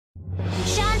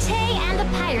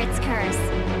pirate's curse.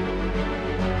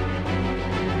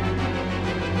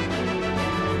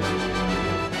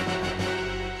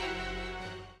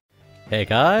 Hey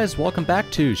guys, welcome back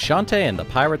to Shantae and the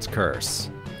Pirate's Curse.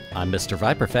 I'm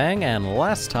MrViperfang, and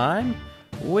last time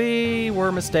we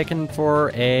were mistaken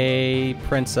for a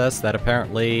princess that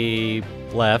apparently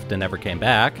left and never came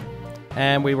back,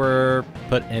 and we were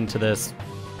put into this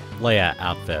Leia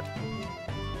outfit.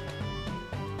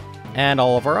 And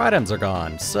all of our items are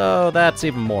gone, so that's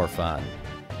even more fun.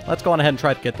 Let's go on ahead and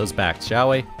try to get those back, shall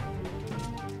we?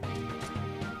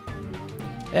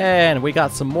 And we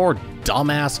got some more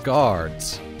dumbass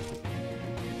guards.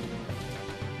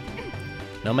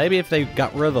 Now maybe if they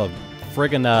got rid of the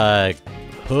friggin'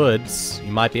 hoods,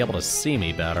 you might be able to see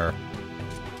me better.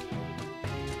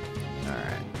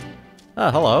 Alright. Oh,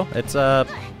 hello. It's,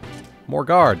 more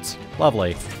guards.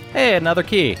 Lovely. Hey, another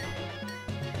key.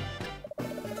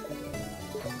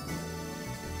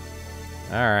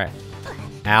 Alright.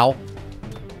 Ow.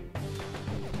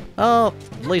 Oh,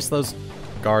 at least those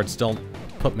guards don't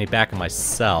put me back in my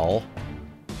cell.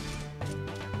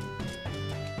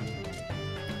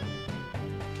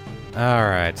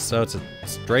 Alright, so it's a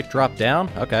straight drop down?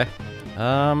 Okay.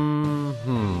 I'll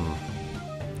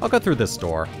go through this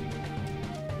door.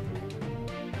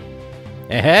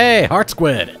 Hey, hey, Heart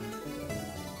Squid!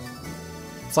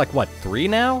 It's like, what, 3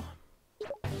 now?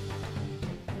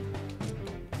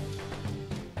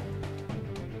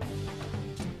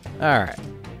 Alright,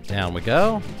 down we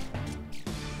go.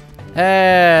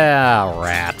 Ah,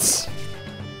 rats.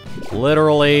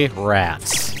 Literally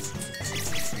rats.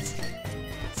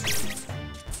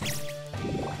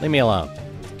 Leave me alone.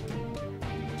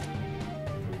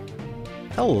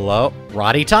 Hello,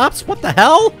 Roddy Tops? What the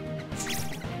hell?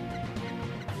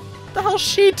 What the hell's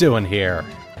she doing here?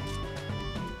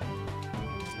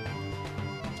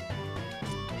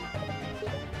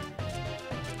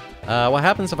 What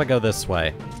happens if I go this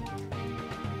way?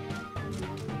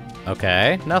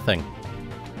 Okay, nothing.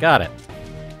 Got it.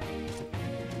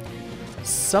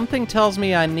 Something tells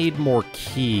me I need more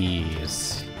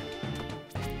keys.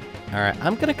 Alright,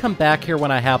 I'm gonna come back here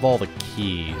when I have all the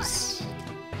keys.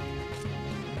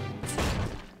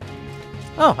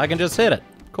 Oh, I can just hit it.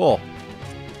 Cool.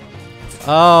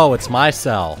 Oh, it's my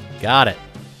cell. Got it.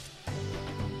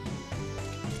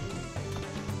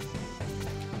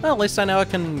 Well, at least I know I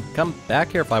can come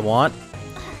back here if I want.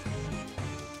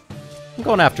 I'm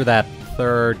going after that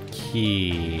third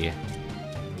key.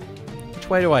 Which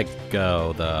way do I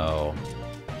go, though?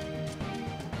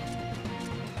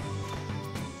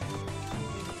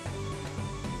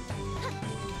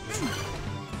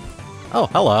 Oh,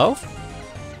 hello.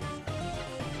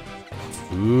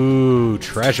 Ooh,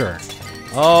 treasure.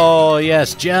 Oh,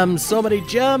 yes, gems. So many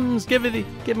gems. Give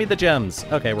me the gems.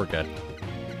 Okay, we're good.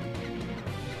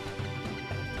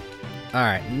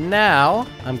 Alright, now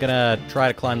I'm gonna try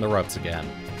to climb the ropes again.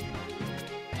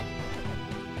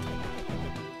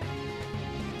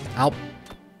 Ow.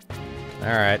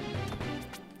 Alright.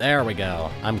 There we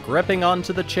go. I'm gripping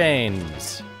onto the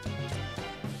chains.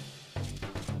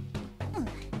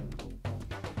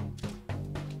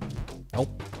 Oh.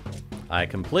 I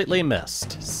completely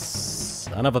missed.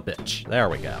 Son of a bitch. There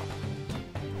we go.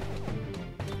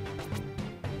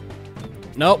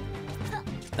 Nope.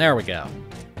 There we go.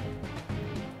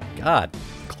 God,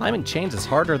 climbing chains is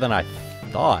harder than I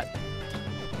thought.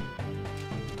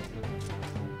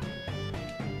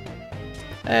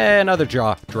 Hey, another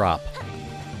drop.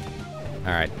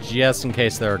 Alright, just in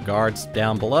case there are guards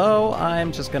down below,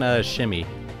 I'm just gonna shimmy.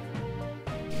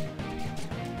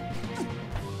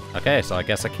 Okay, so I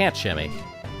guess I can't shimmy.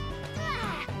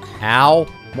 Ow!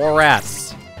 More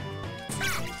rats!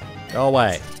 Go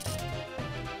away.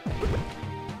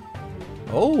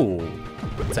 Oh!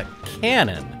 It's a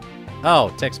cannon! Oh,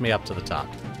 it takes me up to the top.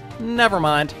 Never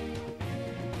mind.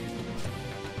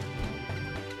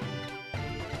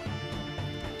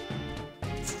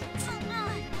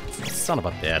 Son of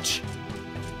a bitch.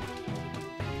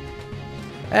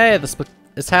 Hey,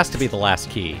 this has to be the last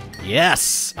key.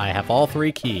 Yes! I have all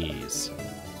 3 keys.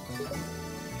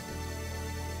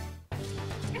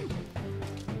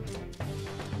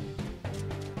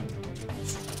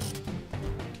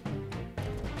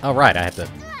 Oh, right, I have to...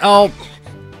 Oh!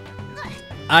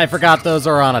 I forgot those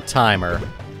are on a timer.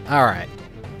 Alright.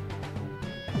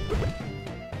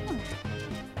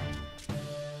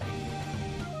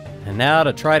 And now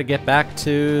to try to get back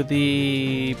to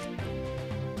the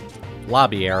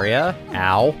lobby area.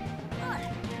 Ow.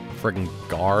 Friggin'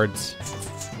 guards.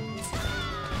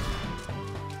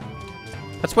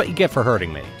 That's what you get for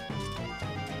hurting me.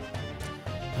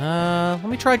 Let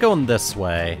me try going this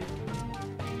way.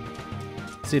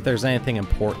 See if there's anything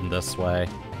important this way.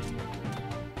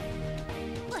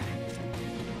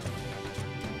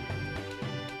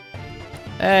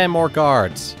 Hey, more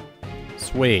guards.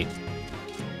 Sweet.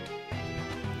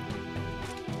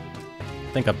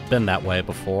 I think I've been that way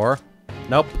before.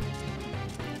 Nope.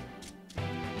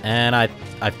 And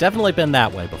I've definitely been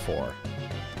that way before.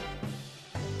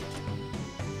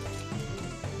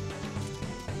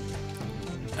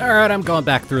 Alright, I'm going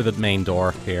back through the main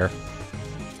door here.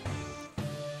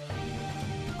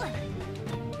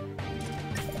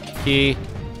 Key.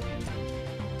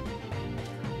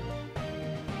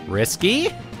 Risky?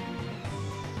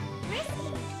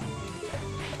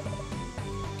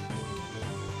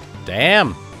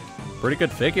 Damn. Pretty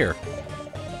good figure.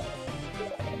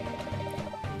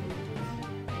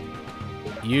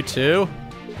 You too?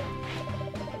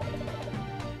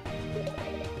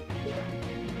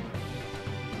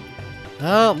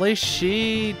 Well, at least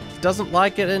she doesn't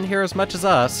like it in here as much as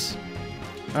us.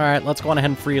 Alright, let's go on ahead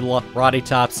and free Roddy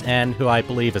Tops and who I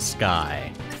believe is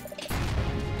Sky.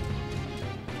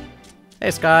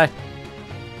 Hey, Sky.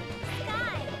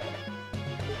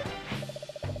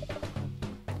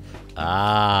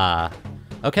 Ah.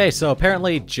 Okay, so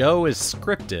apparently Joe is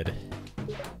scripted.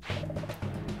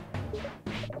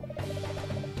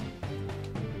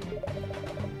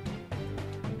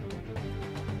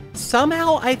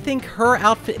 Somehow, I think her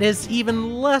outfit is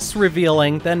even less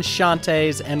revealing than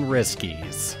Shantae's and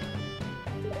Risky's.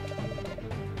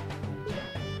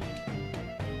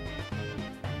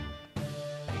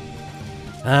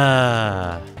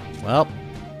 Well,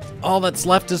 all that's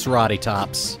left is Roddy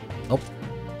Tops. Oh.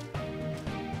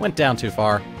 Went down too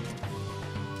far.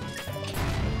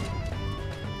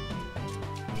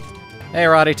 Hey,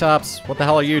 Roddy Tops, what the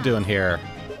hell are you doing here?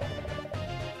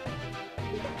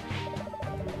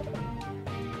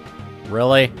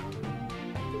 Really?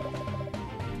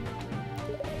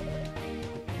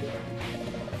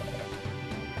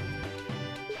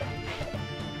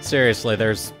 Seriously,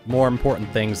 there's more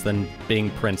important things than being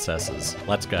princesses.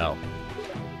 Let's go.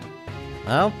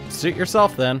 Well, suit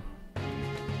yourself then.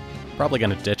 Probably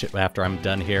gonna ditch it after I'm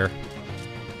done here.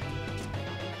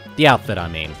 The outfit, I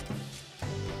mean.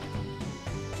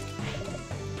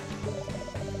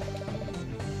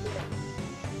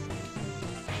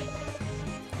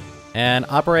 And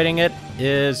operating it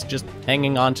is just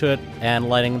hanging onto it and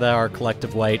letting our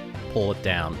collective weight pull it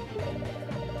down.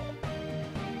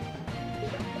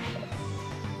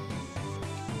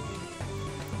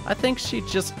 I think she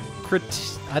just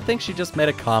made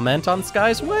a comment on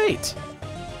Sky's weight.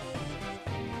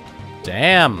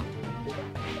 Damn.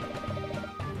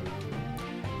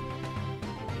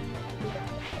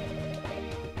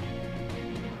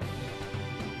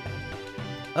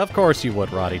 Of course you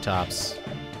would, Roddy Tops.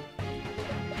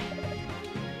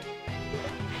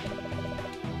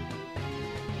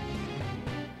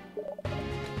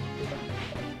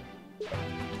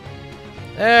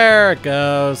 There it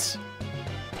goes.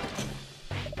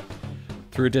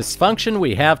 Through dysfunction,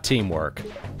 we have teamwork.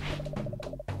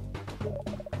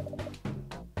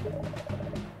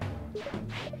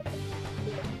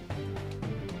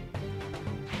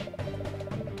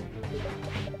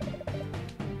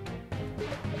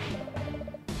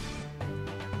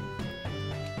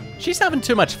 She's having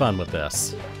too much fun with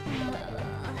this.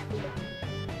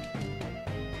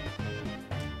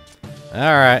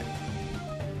 Alright.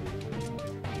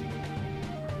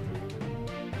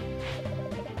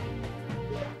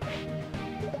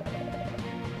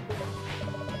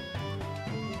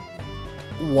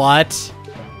 What?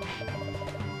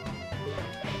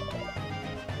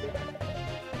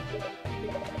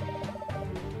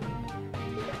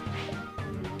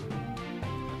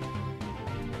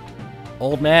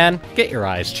 Old man, get your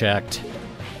eyes checked.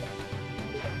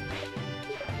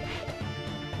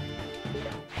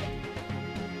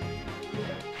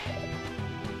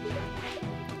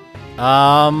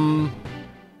 I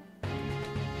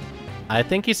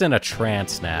think he's in a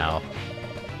trance now.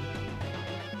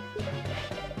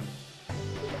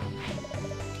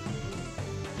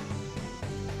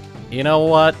 You know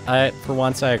what? For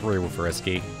once, I agree with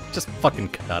Risky. Just fucking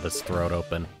cut his throat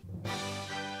open.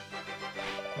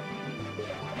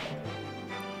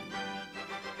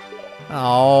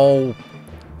 Oh,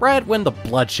 right when the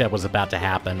bloodshed was about to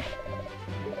happen.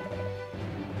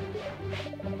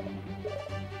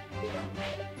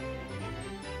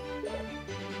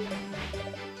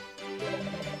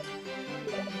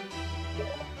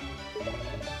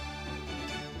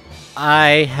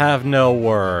 I have no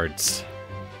words.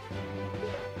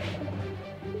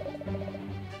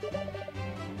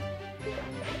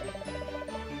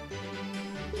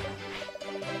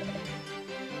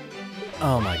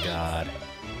 Oh my god.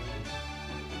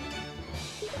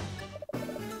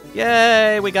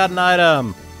 Yay, we got an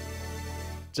item!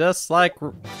 Just like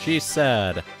she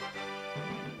said.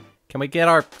 Can we get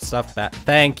our stuff back?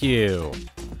 Thank you.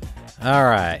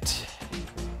 Alright.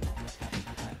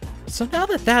 So now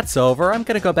that that's over, I'm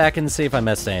gonna go back and see if I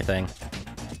missed anything.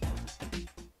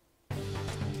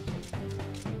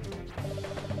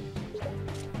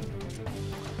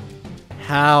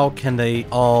 How can they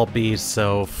all be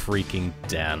so freaking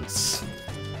dense?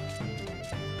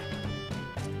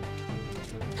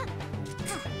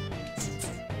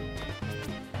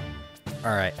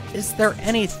 Alright, is there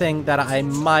anything that I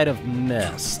might have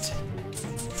missed?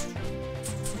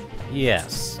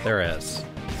 Yes, there is.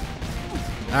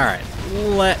 Alright,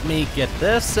 let me get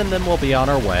this and then we'll be on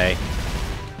our way.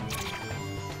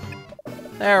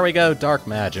 There we go, dark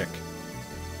magic.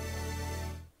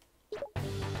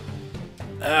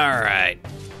 Alright.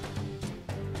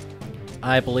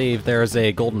 I believe there's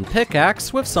a golden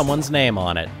pickaxe with someone's name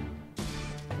on it.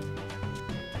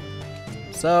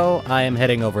 So, I am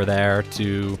heading over there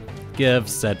to give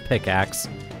said pickaxe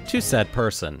to said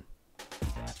person.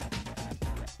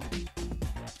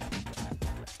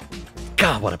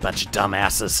 God, what a bunch of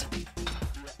dumbasses.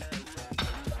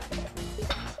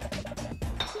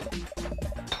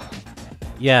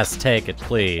 Yes, take it,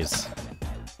 please.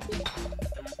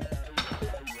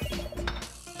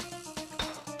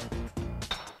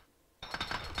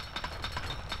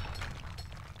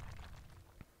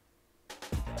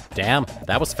 Damn,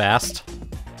 that was fast.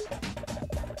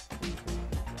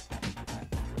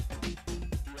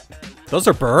 Those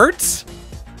are birds?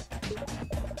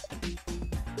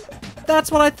 That's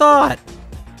what I thought!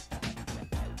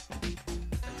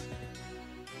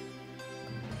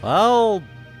 Well,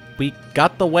 we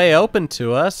got the way open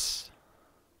to us.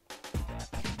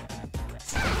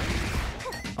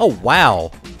 Oh,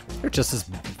 wow. They're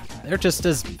just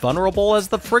as vulnerable as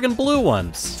the friggin' blue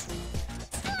ones.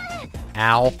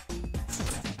 Ow.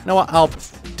 You know what? I'll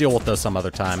deal with those some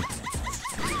other time.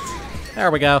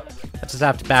 There we go. I just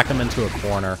have to back them into a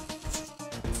corner.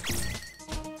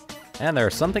 And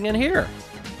there's something in here.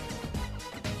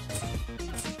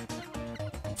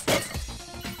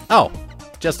 Oh,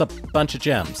 just a bunch of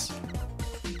gems.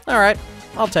 Alright,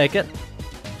 I'll take it.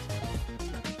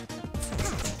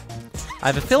 I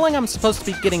have a feeling I'm supposed to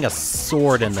be getting a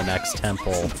sword in the next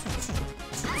temple.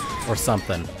 Or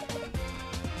something.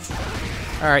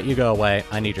 Alright, you go away.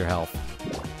 I need your help.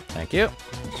 Thank you.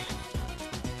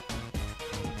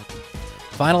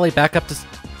 Finally, back up to...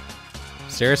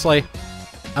 Seriously?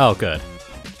 Oh, good.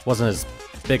 Wasn't as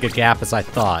big a gap as I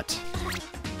thought.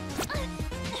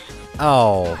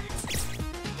 Oh.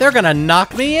 They're gonna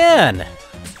knock me in!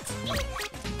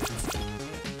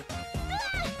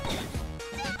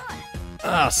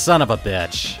 Oh, son of a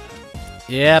bitch.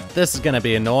 Yep, this is gonna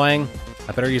be annoying.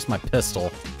 I better use my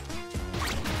pistol.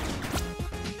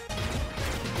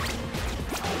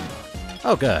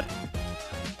 Oh, good.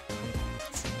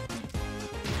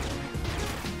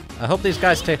 I hope these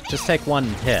guys just take one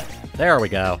hit. There we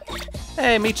go.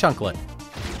 Hey, meat chunklet.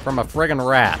 From a friggin'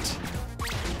 rat.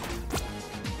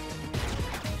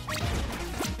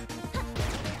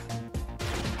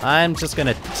 I'm just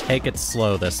gonna take it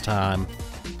slow this time.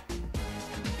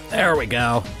 There we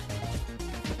go.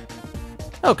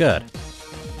 Oh, good.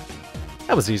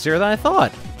 That was easier than I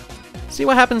thought. See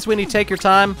what happens when you take your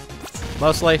time?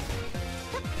 Mostly.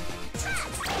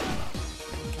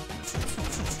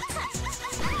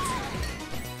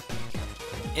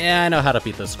 Yeah, I know how to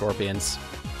beat those scorpions.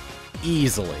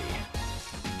 Easily.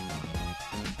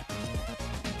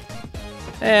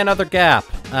 Hey, another gap.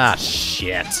 Ah,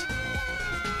 shit.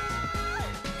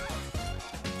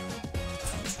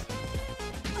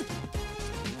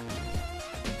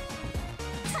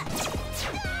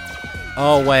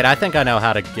 Oh, wait, I think I know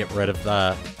how to get rid of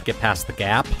the... get past the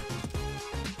gap.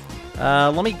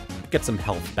 Let me get some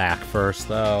health back first,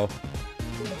 though.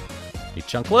 Meat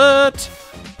chunklet!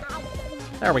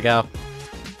 There we go.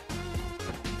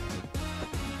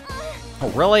 Oh,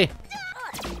 really?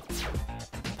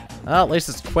 Well, at least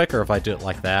it's quicker if I do it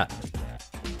like that.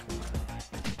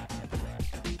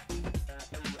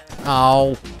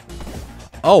 Oh.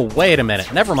 Oh, wait a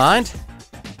minute. Never mind.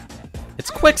 It's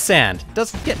quicksand. It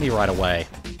doesn't get me right away.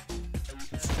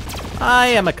 I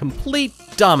am a complete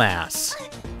dumbass.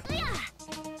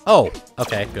 Oh,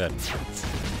 okay, good.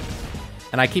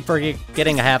 And I keep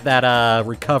forgetting to have that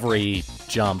recovery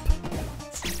jump.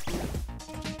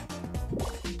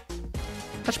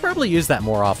 I should probably use that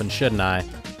more often, shouldn't I?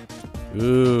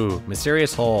 Ooh,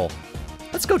 mysterious hole.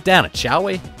 Let's go down it, shall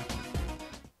we?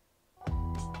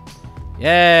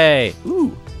 Yay!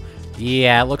 Ooh.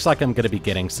 Yeah, it looks like I'm gonna be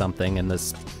getting something in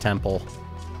this temple.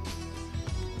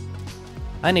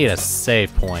 I need a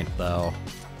save point, though.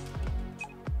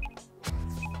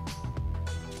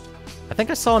 I think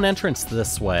I saw an entrance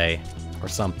this way, or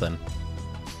something.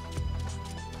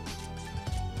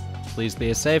 Please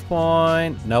be a save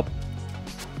point. Nope.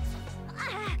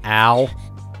 Ow.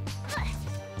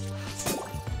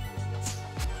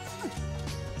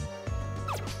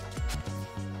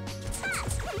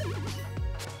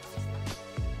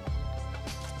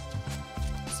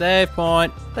 Save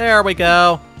point. There we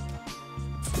go.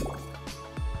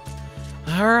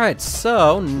 Alright,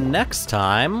 so next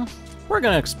time, we're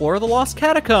gonna explore the Lost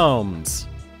Catacombs.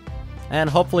 And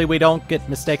hopefully we don't get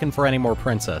mistaken for any more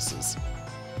princesses.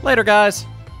 Later, guys!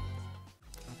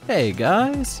 Hey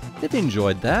guys, if you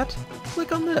enjoyed that,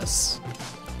 click on this.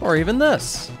 Or even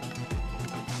this.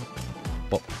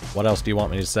 Well, what else do you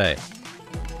want me to say?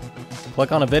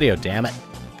 Click on a video, damn it.